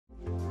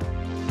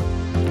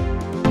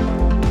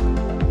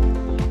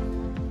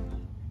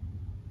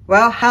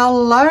Well,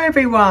 hello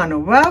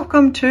everyone,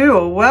 welcome to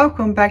or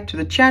welcome back to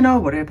the channel,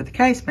 whatever the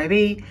case may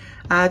be.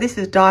 This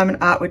is Diamond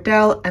Art with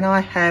Del, and I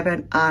have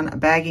an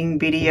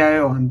unbagging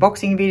video or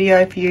unboxing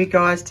video for you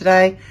guys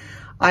today.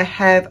 I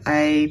have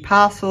a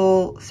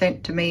parcel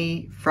sent to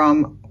me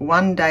from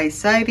One Day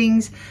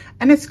Savings,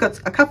 and it's got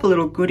a couple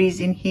little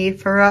goodies in here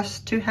for us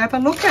to have a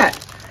look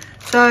at.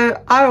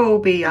 So I will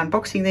be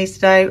unboxing these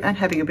today and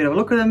having a bit of a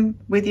look at them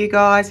with you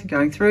guys and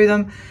going through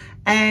them.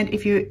 And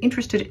if you're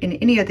interested in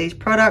any of these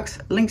products,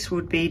 links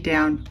would be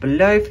down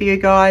below for you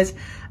guys.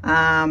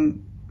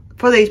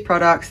 For these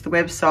products, the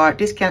website,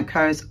 discount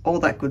codes, all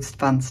that good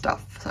fun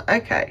stuff. So,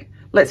 okay,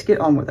 let's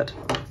get on with it.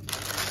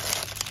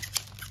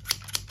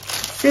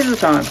 Scissor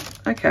time.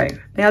 Okay,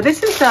 now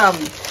this is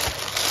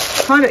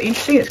kind of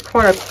interesting. It's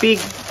quite a big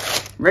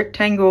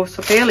rectangle,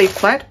 so fairly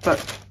flat, but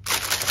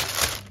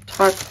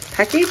type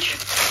package.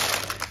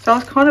 So I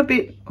was kind of a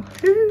bit,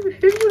 who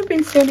would have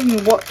been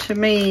sending what to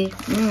me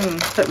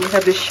that would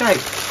have this shape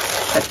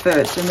at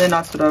first? And then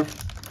I sort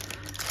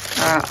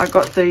of, I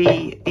got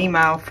the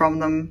email from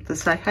them to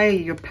say, hey,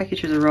 your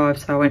package has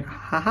arrived. So I went,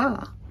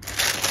 haha,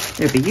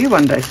 it'll be you,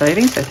 One Day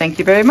Savings. So thank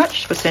you very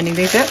much for sending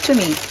these out to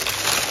me.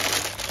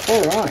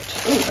 All right,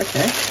 oh,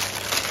 okay.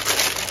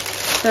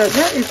 So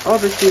that is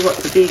obviously what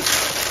the big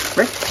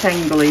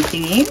rectangle-y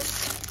thing is.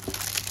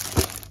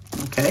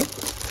 Okay.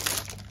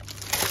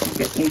 I'll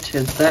get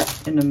into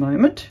that in a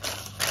moment.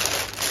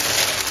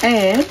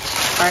 And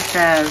I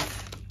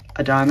have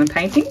a diamond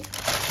painting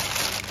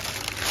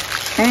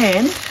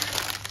and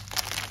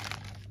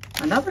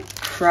another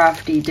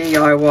crafty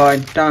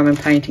DIY diamond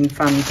painting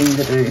fun thing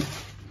to do.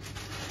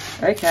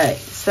 Okay,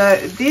 so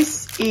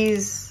this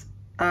is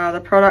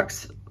the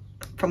products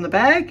from the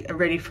bag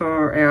ready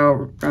for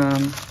our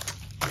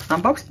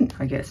unboxing,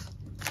 I guess.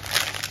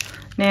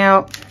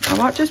 Now, I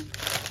might just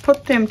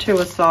put them to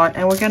a side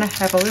and we're going to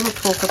have a little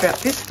talk about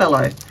this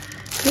fellow.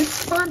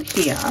 This one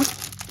here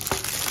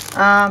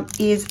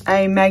is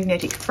a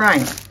magnetic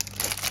frame.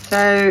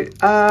 So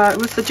it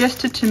was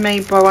suggested to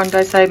me by One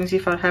Day Savings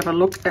if I'd have a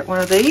look at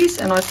one of these,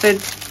 and I said,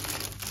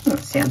 oh,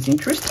 that sounds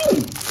interesting.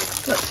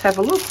 Let's have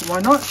a look. Why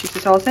not? She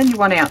says, I'll send you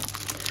one out.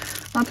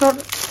 I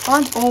thought,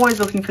 I'm always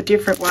looking for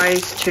different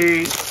ways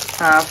to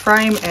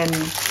frame and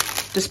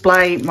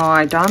display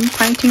my diamond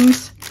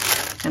paintings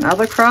and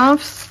other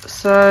crafts.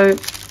 So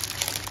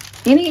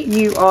any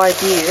new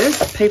ideas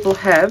that people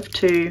have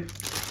to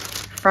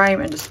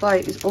frame and display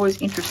is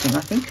always interesting,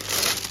 I think.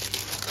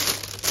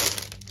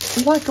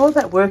 Like all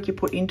that work you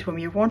put into them,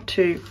 you want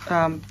to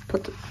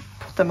put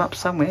them up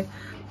somewhere.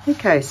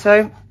 Okay,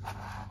 so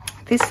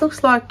this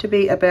looks like to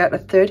be about a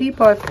 30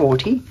 by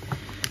 40.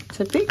 It's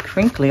a bit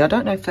crinkly. I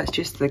don't know if that's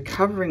just the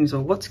coverings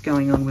or what's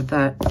going on with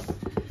that.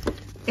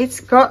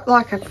 It's got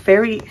like a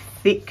very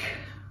thick,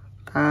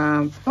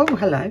 oh,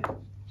 hello.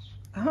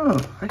 Oh,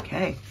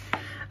 okay.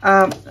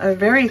 A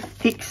very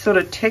thick sort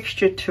of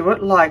texture to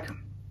it, like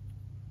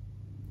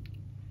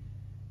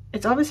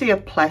it's obviously a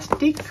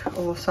plastic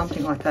or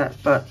something like that,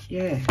 but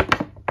yeah.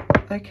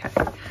 Okay,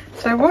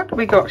 so what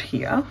we got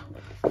here,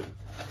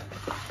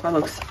 by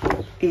looks,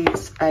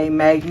 is a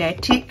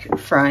magnetic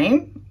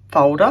frame,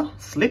 folder,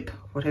 slip,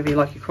 whatever you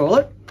like to call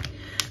it.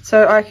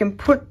 So I can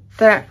put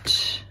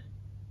that,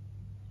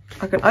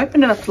 I can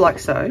open it up like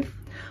so.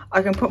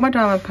 I can put my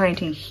diamond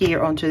painting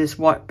here onto this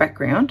white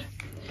background.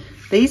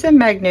 These are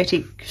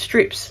magnetic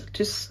strips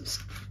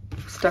just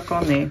stuck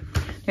on there.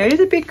 Now it is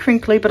a bit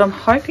crinkly, but I'm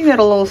hoping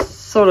that'll all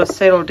sort of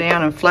settle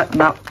down and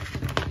flatten up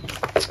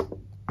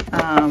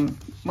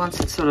once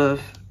it sort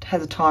of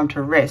has a time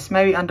to rest,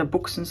 maybe under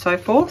books and so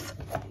forth.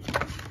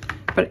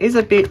 But it is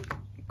a bit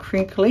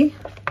crinkly.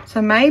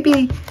 So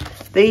maybe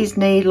these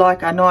need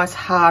like a nice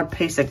hard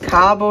piece of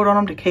cardboard on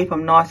them to keep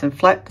them nice and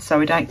flat so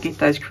we don't get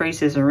those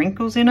creases and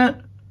wrinkles in it.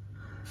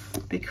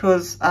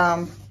 Because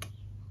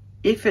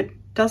if it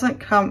doesn't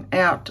come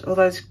out, or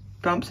those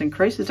bumps and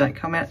creases don't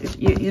come out,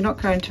 you're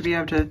not going to be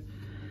able to,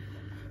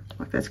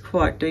 like that's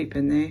quite deep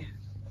in there,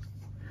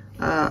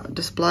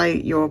 display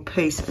your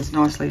piece as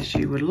nicely as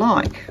you would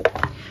like.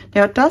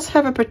 Now it does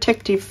have a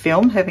protective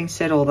film, having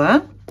said all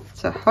that,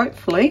 so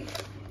hopefully,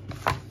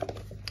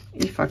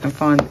 if I can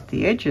find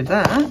the edge of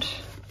that,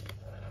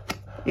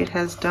 it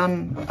has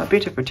done a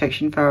bit of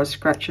protection as far as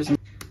scratches.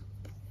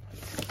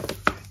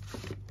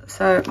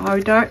 So I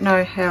don't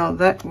know how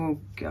that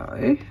will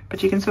go,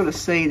 but you can sort of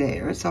see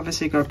there, it's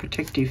obviously got a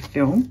protective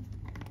film,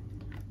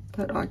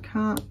 but I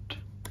can't,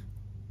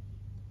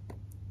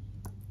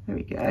 there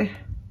we go,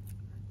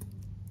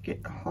 get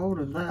a hold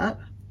of that.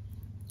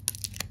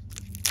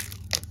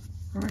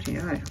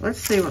 Rightio, let's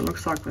see what it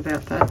looks like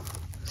without that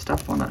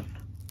stuff on it.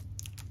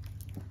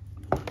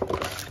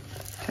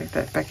 Take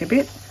that back a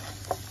bit.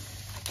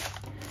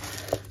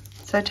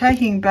 So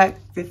taking back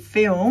the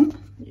film,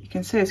 you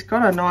can see it's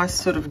got a nice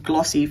sort of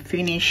glossy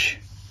finish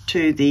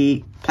to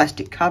the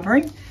plastic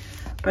covering,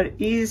 but it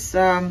is,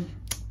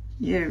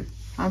 yeah,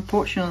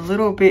 unfortunately a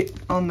little bit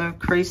on the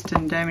creased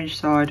and damaged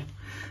side.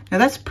 Now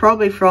that's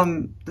probably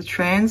from the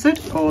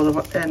transit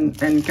or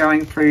and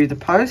going through the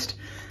post.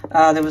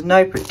 There was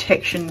no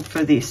protection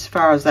for this as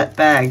far as that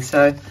bag,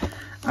 so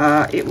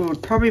It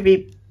would probably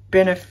be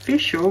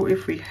beneficial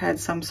if we had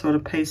some sort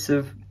of piece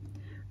of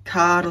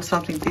card or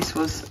something this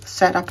was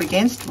sat up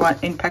against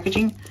in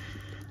packaging,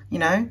 you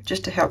know,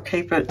 just to help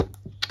keep it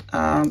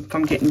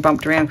from getting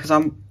bumped around, because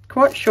I'm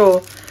quite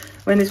sure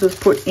when this was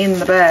put in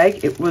the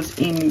bag it was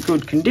in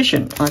good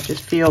condition. I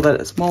just feel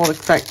that it's more the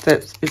fact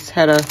that it's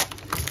had a,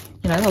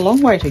 you know, a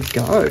long way to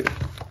go,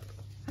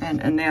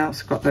 and now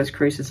it's got those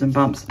creases and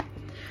bumps.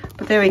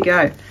 But there we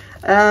go.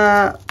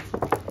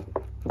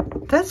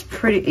 That's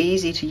pretty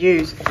easy to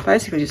use.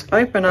 Basically just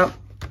open up,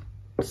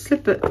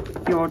 slip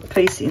your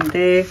piece in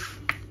there,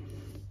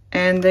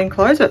 and then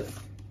close it.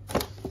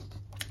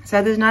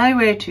 So there's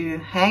nowhere to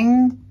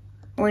hang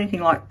or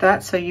anything like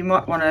that, so you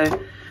might want to,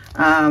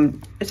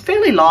 it's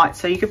fairly light,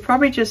 so you could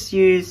probably just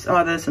use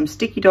either some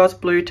sticky dots,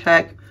 blue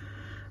tack,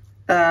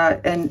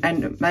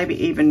 and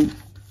maybe even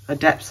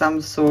adapt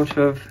some sort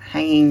of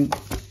hanging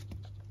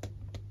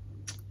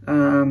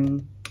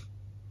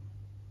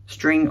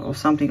string or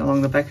something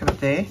along the back of it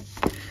there.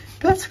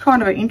 That's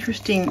kind of an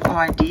interesting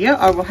idea.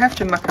 I will have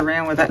to muck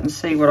around with that and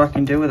see what I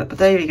can do with it, but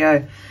there you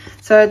go.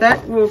 So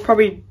that will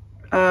probably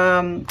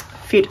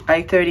fit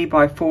a 30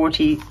 by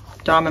 40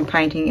 diamond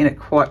painting in it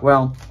quite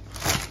well.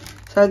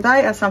 So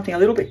they are something a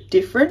little bit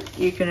different.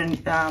 You can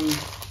have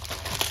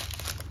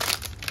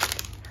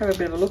a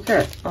bit of a look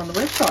at on the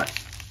website.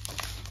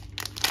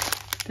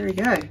 There we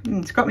go.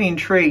 It's got me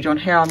intrigued on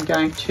how I'm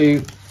going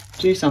to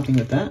do something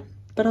with that,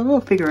 but I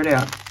will figure it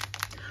out.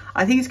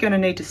 I think it's going to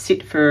need to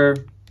sit for,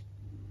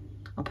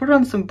 I'll put it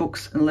on some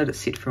books and let it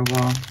sit for a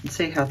while and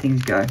see how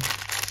things go.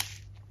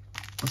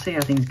 I'll see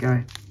how things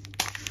go.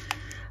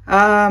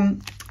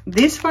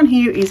 This one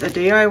here is a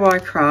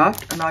DIY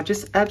craft, and I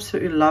just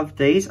absolutely love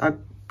these. I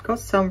got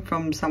some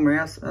from somewhere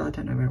else. I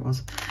don't know where it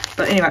was.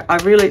 But anyway,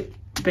 I've really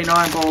been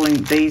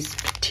eyeballing these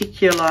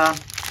particular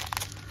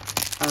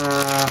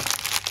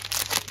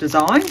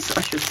designs,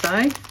 I should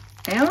say,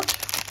 out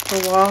for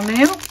a while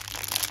now.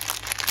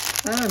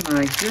 Oh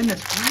my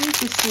goodness, why is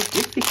this so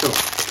difficult?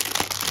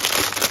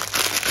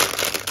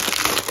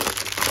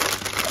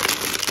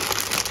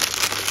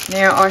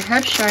 Now, I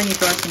have shown you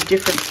guys some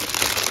different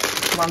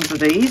ones of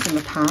these in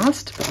the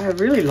past, but I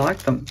really like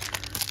them.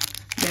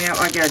 Now,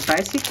 I get a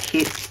basic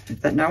kit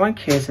that no one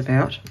cares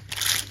about.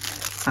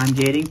 I'm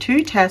getting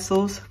 2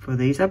 tassels, for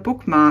these are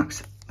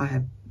bookmarks.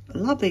 I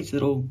love these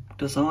little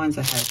designs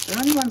I have. They're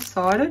only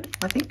one-sided,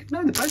 I think.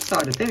 No, they're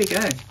both-sided. There we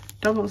go.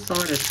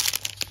 Double-sided.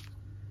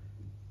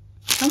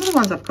 Some of the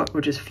ones I've got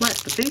were just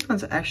flat, but these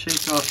ones have actually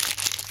got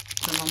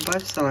them on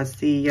both sides,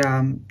 the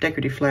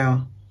decorative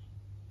flower.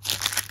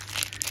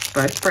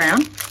 Both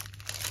brown.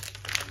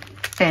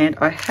 And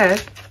I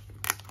have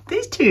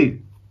these 2.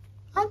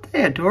 Aren't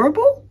they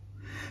adorable?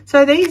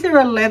 So these are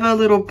a leather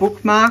little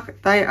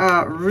bookmark. They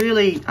are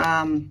really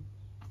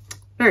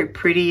very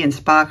pretty and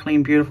sparkly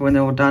and beautiful when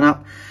they're all done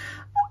up.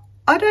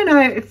 I don't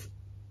know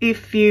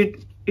if we're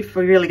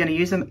really going to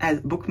use them as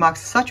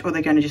bookmarks as such, or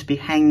they're going to just be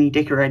hanging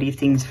decorative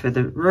things for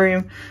the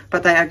room,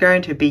 but they are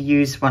going to be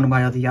used one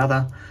way or the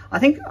other. I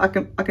think I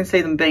can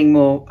see them being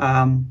more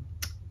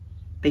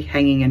be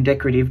hanging and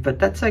decorative, but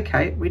that's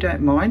okay, we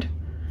don't mind.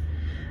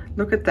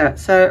 Look at that.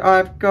 So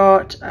I've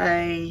got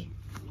a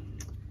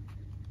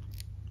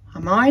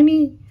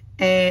Hermione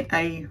and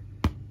a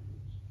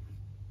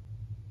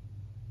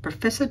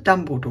Professor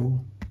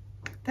Dumbledore.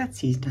 That's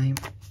his name.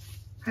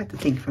 I had to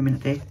think for a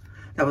minute there.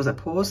 That was a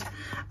pause.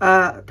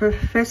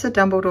 Professor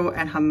Dumbledore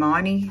and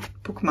Hermione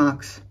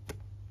bookmarks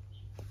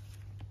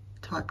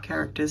type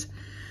characters.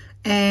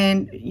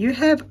 And you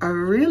have a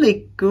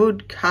really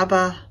good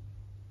cover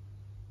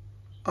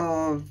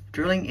of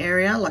drilling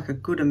area, like a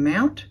good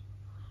amount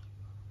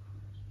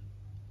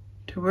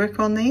to work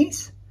on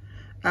these.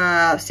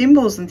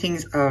 Symbols and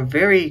things are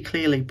very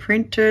clearly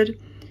printed,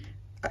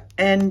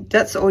 and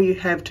that's all you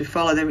have to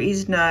follow. There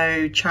is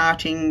no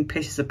charting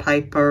pieces of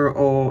paper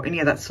or any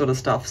of that sort of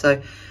stuff.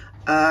 So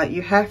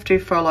you have to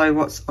follow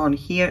what's on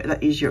here.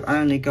 That is your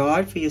only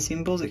guide for your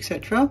symbols,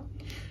 etc.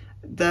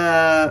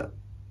 The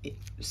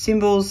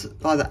symbols,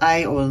 either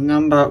A or the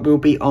number, will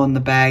be on the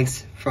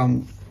bags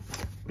from,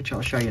 which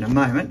I'll show you in a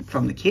moment,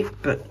 from the kit.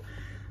 But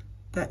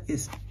that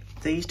is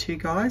these 2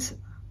 guys.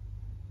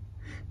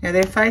 Now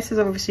their faces,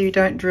 obviously you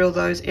don't drill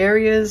those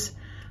areas.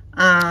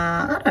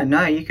 I don't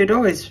know, you could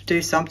always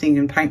do something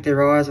and paint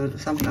their eyes or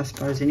something, I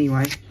suppose,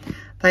 anyway.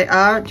 They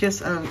are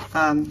just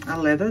a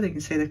leather. You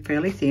can see they're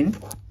fairly thin.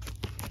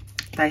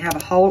 They have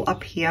a hole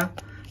up here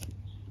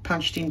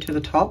punched into the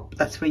top.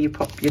 That's where you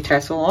pop your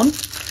tassel on.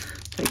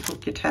 So you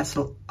put your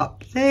tassel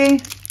up there.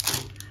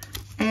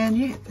 And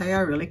yeah, they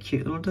are really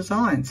cute little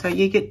designs. So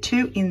you get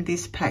 2 in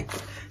this pack.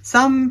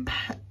 Some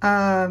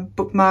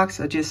bookmarks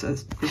are just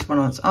this one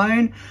on its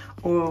own,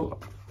 or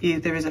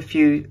there is a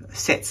few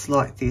sets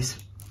like this.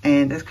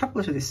 And there's a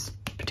couple of this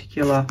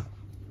particular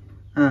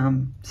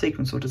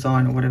sequence or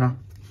design or whatever.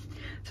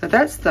 So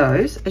that's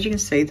those. As you can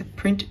see, the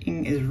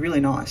printing is really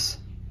nice.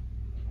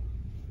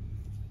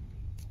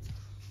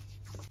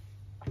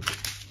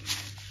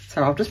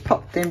 So I'll just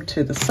pop them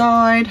to the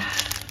side.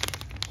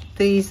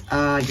 These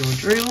are your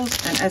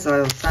drills, and as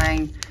I was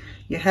saying,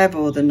 you have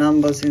all the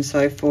numbers and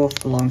so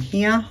forth along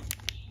here.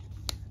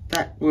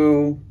 That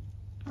will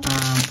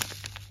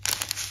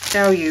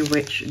tell you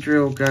which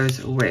drill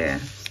goes where.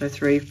 So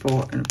 3,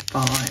 4 and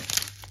 5.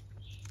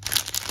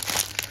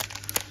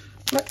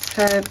 Let's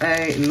have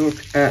a look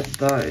at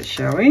those,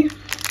 shall we?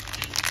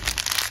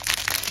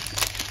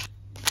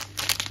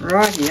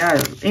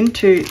 Rightio,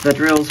 into the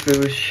drills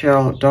we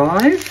shall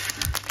dive.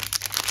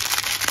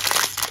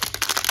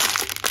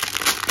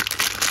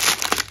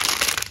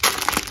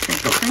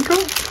 Crinkle, crinkle.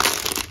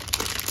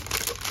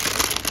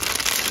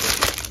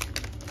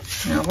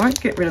 Now I won't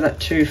get rid of that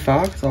too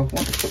far because I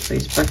want to put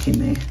these back in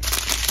there.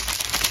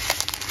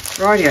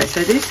 Rightio,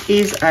 so this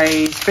is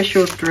a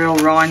special drill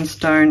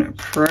rhinestone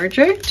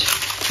project.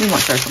 You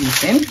might go from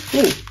this end.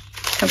 Ooh,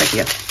 come back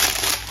here.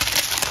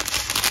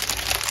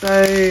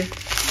 So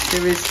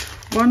there is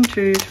 1,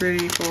 2,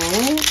 3,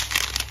 4,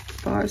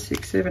 5,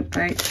 6, 7,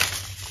 8,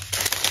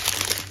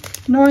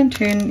 9,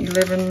 10,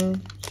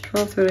 11,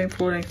 12, 13,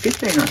 14,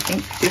 15, I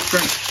think,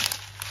 different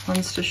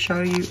ones to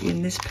show you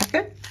in this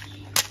packet.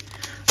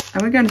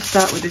 And we're going to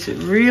start with this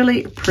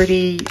really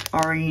pretty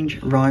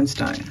orange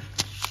rhinestone.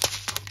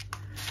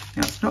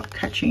 Now it's not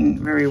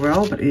catching very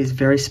well, but it is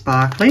very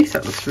sparkly, so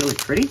it looks really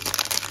pretty.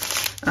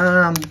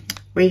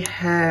 We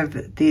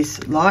have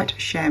this light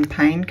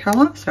champagne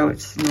colour, so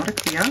it's not a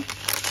clear.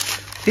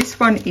 This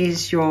one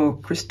is your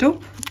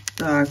crystal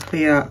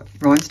clear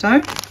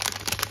rhinestone.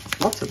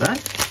 Lots of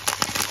that.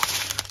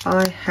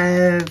 I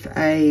have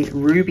a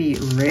ruby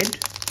red,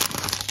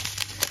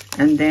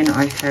 and then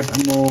I have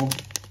a more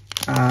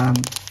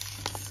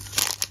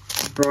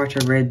brighter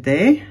red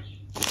there.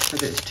 So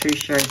there's 2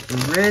 shades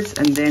of reds,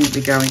 and then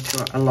we go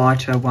into a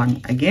lighter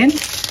one again.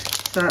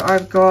 So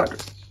I've got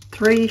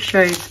 3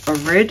 shades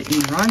of red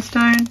in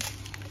rhinestone.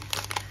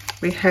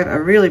 We have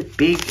a really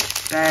big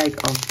bag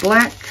of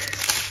black.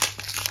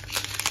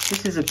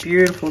 This is a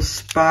beautiful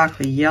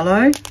sparkly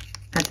yellow.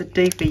 That's a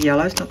deeper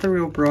yellow, it's not the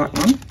real bright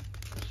one.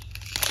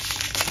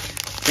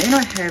 Then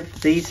I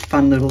have these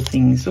fun little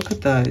things. Look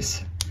at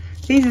those.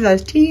 These are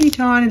those teeny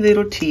tiny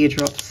little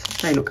teardrops.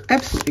 They look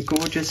absolutely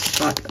gorgeous,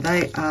 but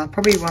they are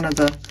probably one of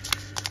the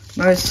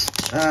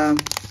most,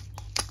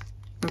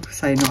 let's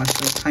say, nice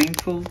or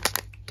painful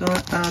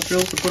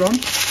drills to put on.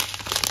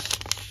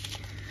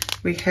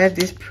 We have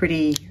this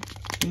pretty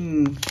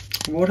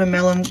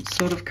watermelon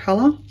sort of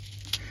colour.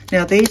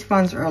 Now these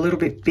ones are a little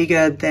bit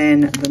bigger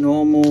than the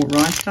normal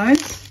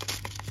rhinestones.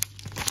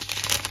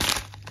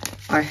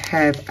 I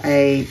have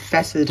a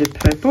faceted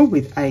purple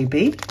with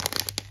AB.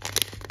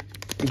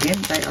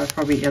 Again, they are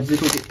probably a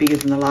little bit bigger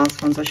than the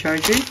last ones I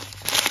showed you.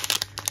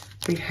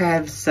 We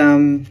have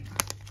some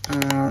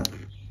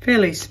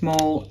fairly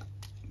small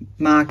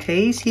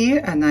marquees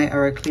here, and they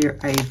are a clear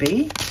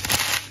AB.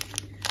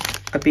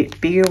 A bit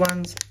bigger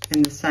ones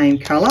in the same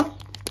colour,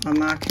 a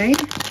marquee.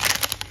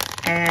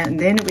 And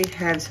then we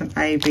have some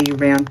AB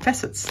round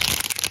facets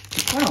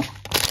as well.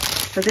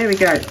 So there we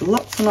go,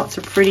 lots and lots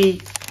of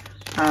pretty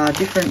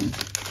different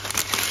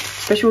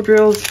special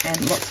drills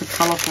and lots of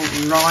colourful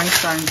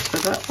rhinestones for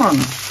that one.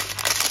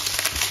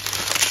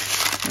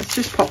 Let's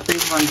just pop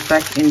these ones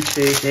back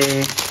into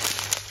their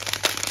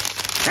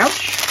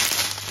pouch.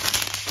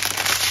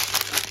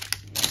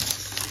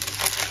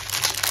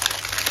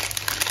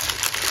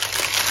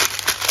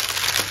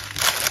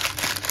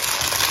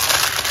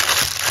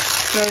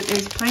 So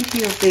there's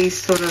plenty of these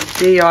sort of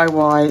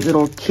DIY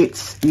little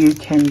kits you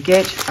can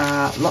get.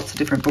 Lots of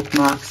different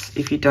bookmarks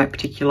if you don't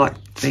particularly like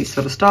these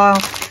sort of style.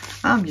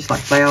 Just like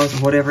flowers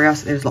or whatever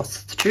else, there's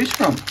lots to choose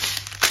from.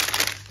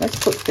 Let's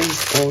put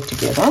these all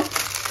together.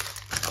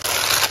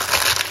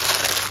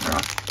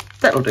 Right,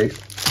 that'll do.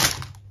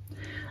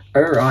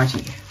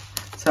 Alrighty.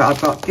 So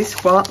I've got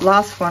this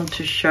last one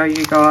to show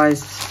you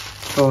guys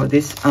for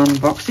this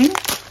unboxing.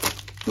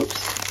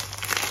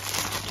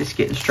 Oops. Just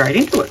getting straight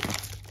into it.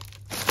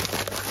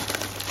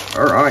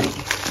 Alrighty.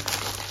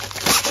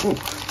 Ooh.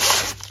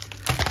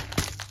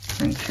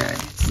 Okay.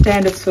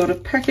 Standard sort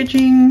of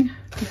packaging.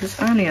 This is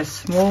only a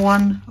small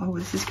one. Oh,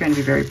 this is going to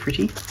be very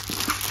pretty.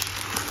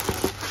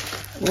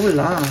 Oh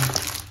la.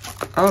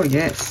 Oh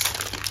yes.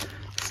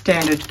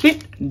 Standard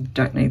kit.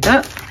 Don't need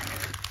that.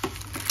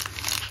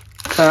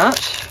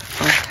 But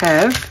I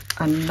have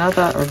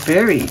another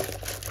very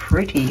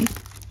pretty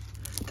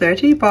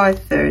 30 by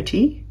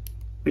 30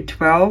 with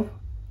 12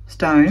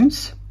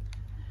 stones.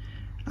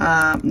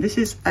 This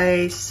is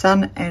a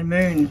sun and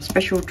moon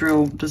special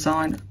drill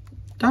design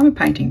diamond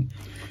painting.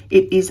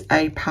 It is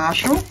a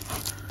partial.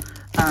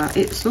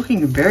 It's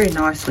looking very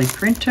nicely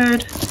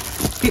printed. A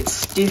bit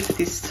stiff,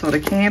 this sort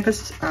of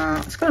canvas.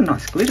 It's got a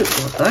nice glitter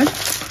to it though.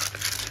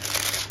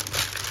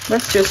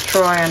 Let's just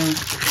try and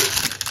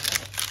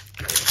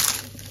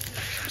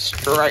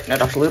straighten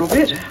it up a little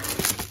bit. A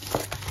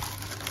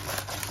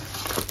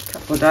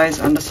couple of days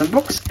under some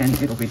books and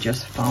it'll be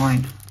just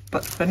fine.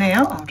 But for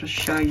now, I'll just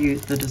show you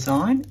the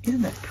design.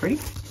 Isn't that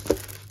pretty?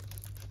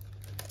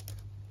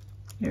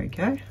 There we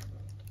go.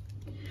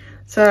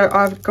 So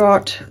I've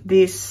got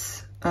this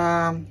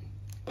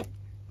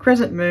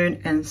crescent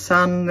moon and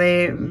sun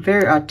there,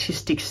 very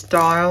artistic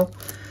style.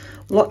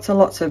 Lots and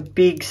lots of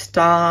big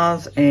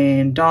stars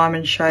and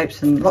diamond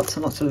shapes and lots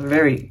of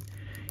very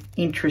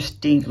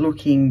interesting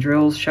looking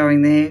drills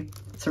showing there.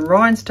 Some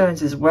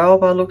rhinestones as well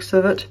by the looks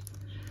of it.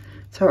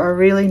 So a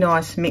really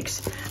nice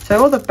mix.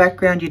 So all the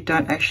background you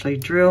don't actually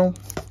drill.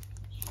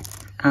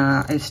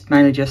 It's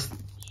mainly just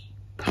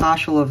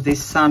partial of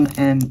this sun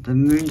and the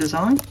moon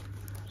design.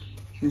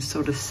 You can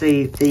sort of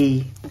see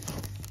the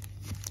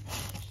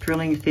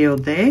drilling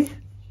field there.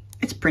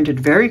 It's printed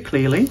very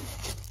clearly.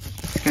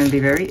 It's going to be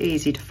very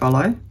easy to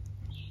follow.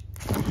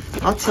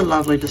 Lots of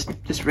lovely,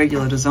 just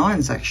regular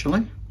designs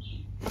actually.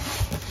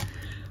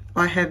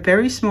 I have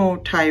very small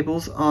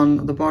tables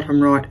on the bottom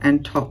right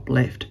and top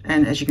left,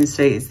 and as you can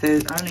see,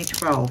 there's only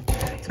 12.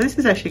 So this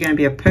is actually going to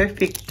be a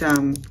perfect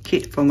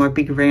kit for my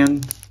big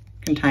round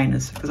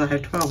containers, because I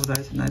have 12 of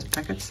those in those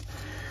packets.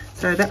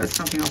 So that was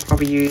something I'll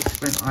probably use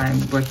when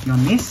I'm working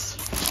on this.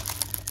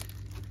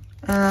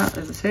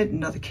 As I said,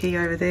 another key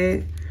over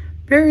there.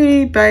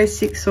 Very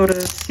basic sort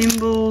of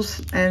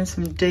symbols and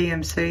some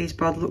DMCs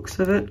by the looks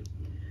of it.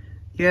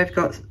 You have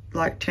got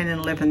like 10 and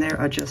 11 there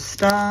are just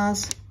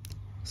stars.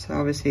 So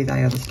obviously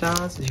they are the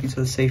stars, as you can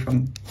sort of see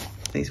from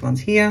these ones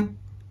here.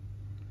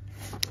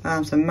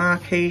 Some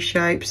marquee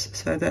shapes,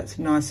 so that's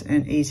nice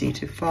and easy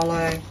to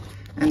follow.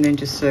 And then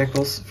just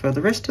circles for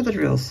the rest of the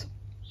drills.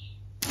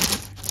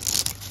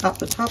 Up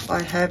the top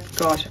I have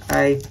got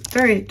a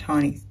very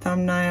tiny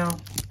thumbnail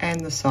and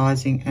the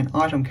sizing and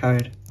item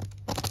code.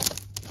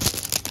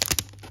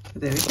 So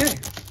there we go.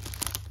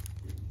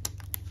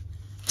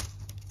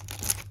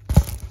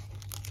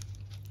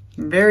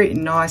 Very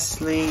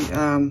nicely,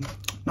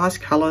 nice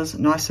colours,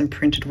 nice and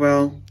printed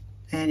well.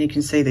 And you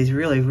can see these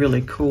really,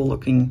 really cool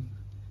looking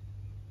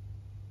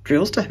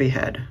drills to be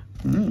had.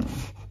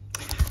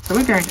 So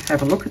we're going to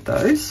have a look at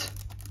those.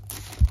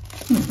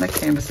 That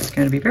canvas is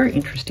going to be very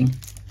interesting.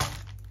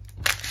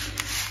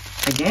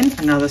 Again,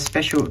 another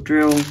special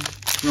drill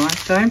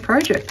rhinestone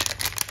project.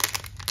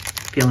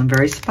 Feeling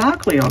very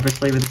sparkly,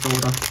 obviously, with this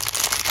order.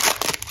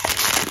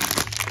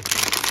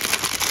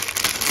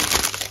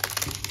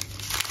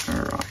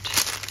 Alright.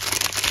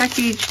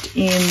 Packaged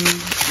in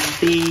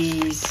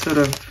these sort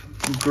of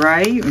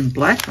grey and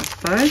black, I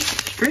suppose,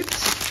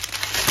 strips.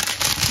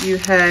 You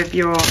have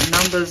your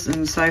numbers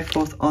and so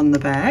forth on the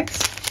bags.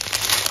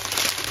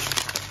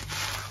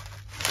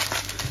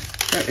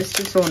 So it's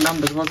just all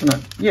numbers, wasn't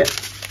it? Yeah.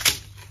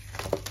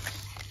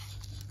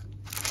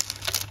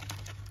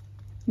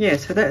 Yeah,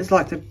 so that is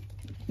like the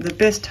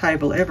best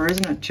table ever,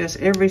 isn't it? Just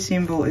every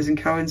symbol is in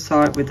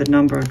coincide with the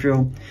number of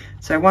drill.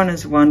 So 1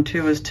 is 1,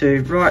 2 is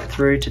 2, right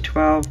through to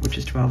 12, which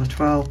is 12 is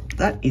 12.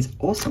 That is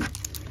awesome.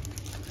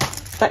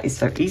 That is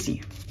so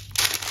easy.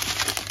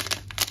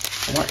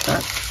 I like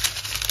that.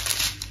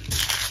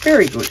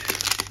 Very good.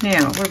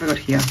 Now, what have I got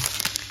here?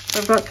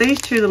 So I've got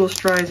these two little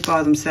strays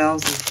by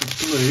themselves as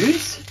the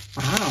blues.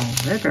 Wow,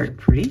 they're very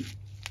pretty.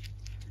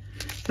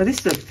 So this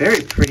is a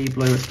very pretty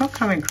blue. It's not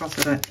coming across,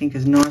 I don't think,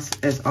 as nice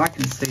as I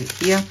can see it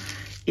here.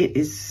 It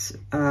is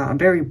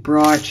very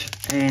bright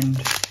and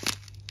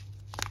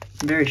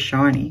very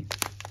shiny.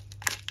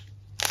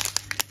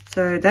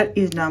 So that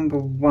is number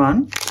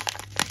 1.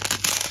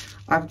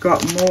 I've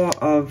got more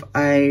of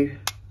a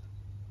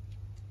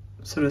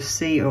sort of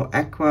sea or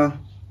aqua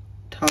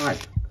type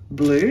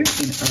blue in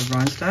a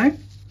rhinestone,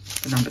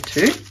 for number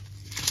 2.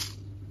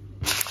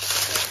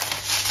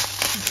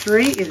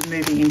 3 is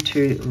moving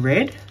into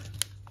red,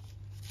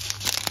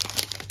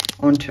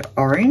 onto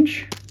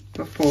orange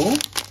for 4.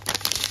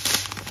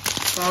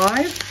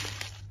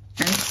 5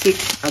 and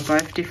 6 are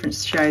both different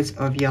shades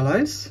of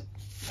yellows,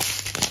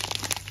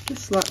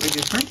 just slightly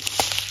different.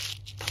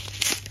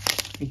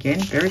 Again,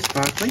 very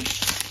sparkly.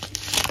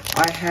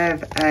 I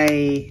have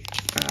a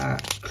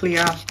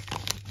clear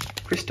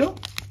crystal,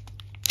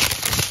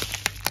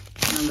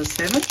 number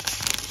 7.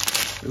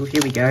 Oh,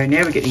 here we go,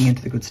 now we're getting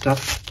into the good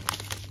stuff.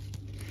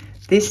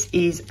 This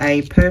is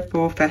a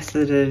purple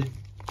faceted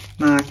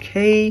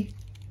marquee,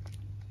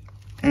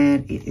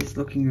 and it is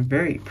looking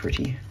very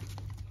pretty.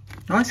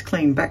 Nice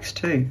clean backs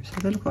too, so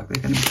they look like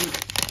they're going to be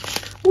good.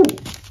 Ooh.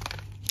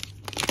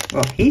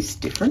 Well, he's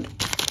different.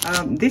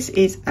 This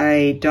is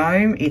a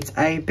dome, it's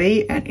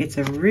AB, and it's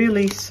a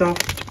really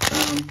soft,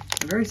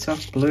 a very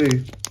soft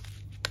blue.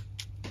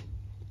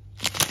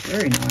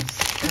 Very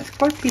nice, and it's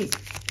quite big.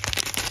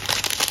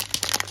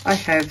 I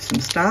have some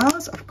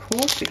stars, of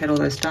course, we had all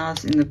those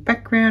stars in the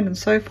background and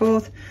so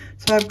forth.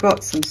 So I've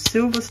got some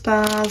silver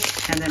stars,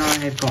 and then I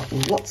have got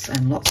lots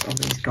and lots of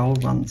these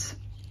gold ones.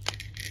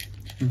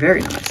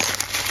 Very nice.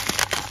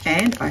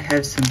 And I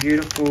have some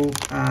beautiful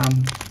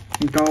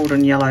gold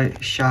and yellow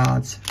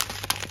shards.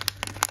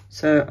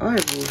 So I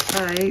will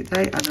say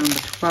they are number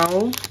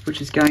 12,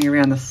 which is going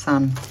around the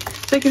sun.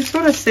 So you can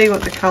sort of see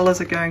what the colours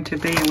are going to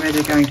be and where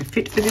they're going to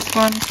fit for this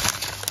one.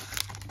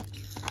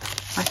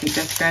 I think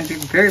that's going to be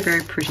very,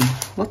 very pretty.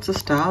 Lots of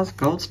stars,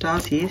 gold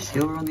stars here,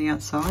 silver on the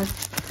outside.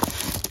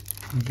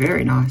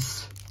 Very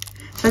nice.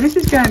 So this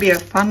is going to be a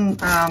fun,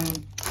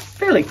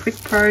 fairly quick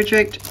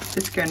project.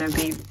 It's going to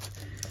be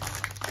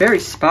very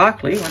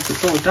sparkly once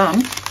it's all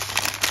done.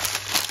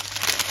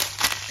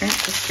 and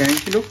it's going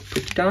to look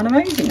pretty darn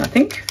amazing, I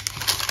think.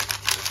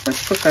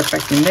 Let's put those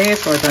back in there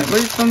so I don't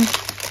lose them.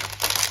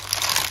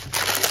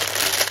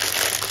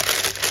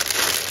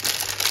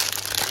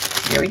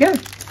 There we go.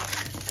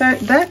 So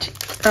that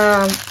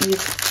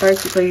is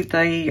basically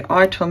the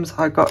items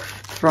I got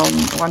from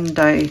One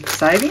Day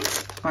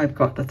Savings. I've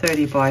got the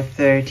 30 by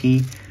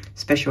 30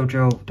 special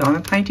drill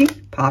diamond painting,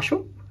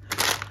 partial.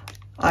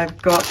 I've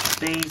got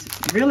these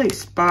really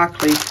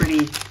sparkly,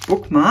 pretty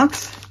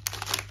bookmarks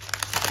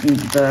in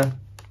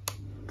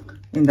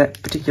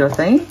that particular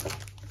theme.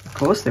 Of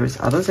course, there is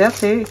others out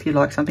there if you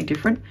like something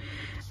different.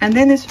 And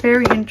then this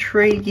very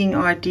intriguing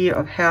idea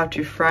of how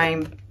to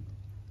frame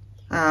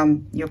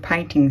your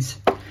paintings.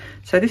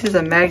 So this is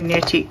a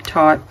magnetic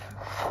type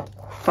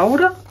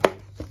folder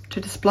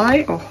to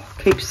display or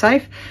keep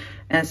safe,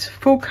 and it's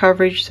full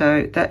coverage,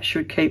 so that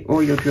should keep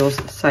all your drills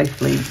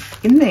safely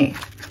in there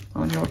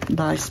on your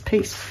nice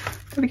piece.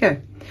 There we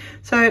go.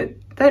 So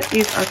that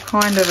is a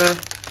kind of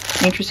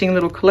a interesting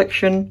little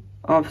collection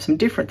of some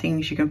different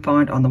things you can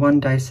find on the One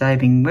Day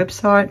Saving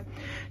website.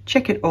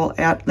 Check it all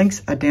out.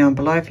 Links are down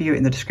below for you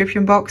in the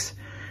description box.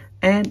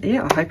 And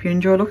yeah, I hope you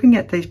enjoy looking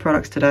at these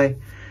products today.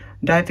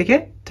 Don't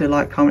forget to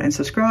like, comment and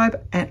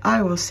subscribe, and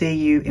I will see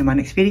you in my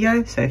next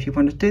video. So if you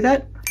want to do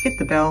that, hit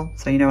the bell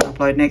so you know when I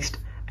upload next,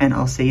 and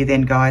I'll see you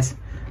then, guys.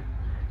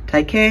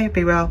 Take care,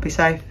 be well, be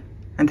safe,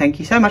 and thank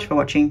you so much for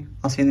watching.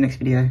 I'll see you in the next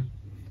video.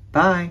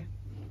 Bye.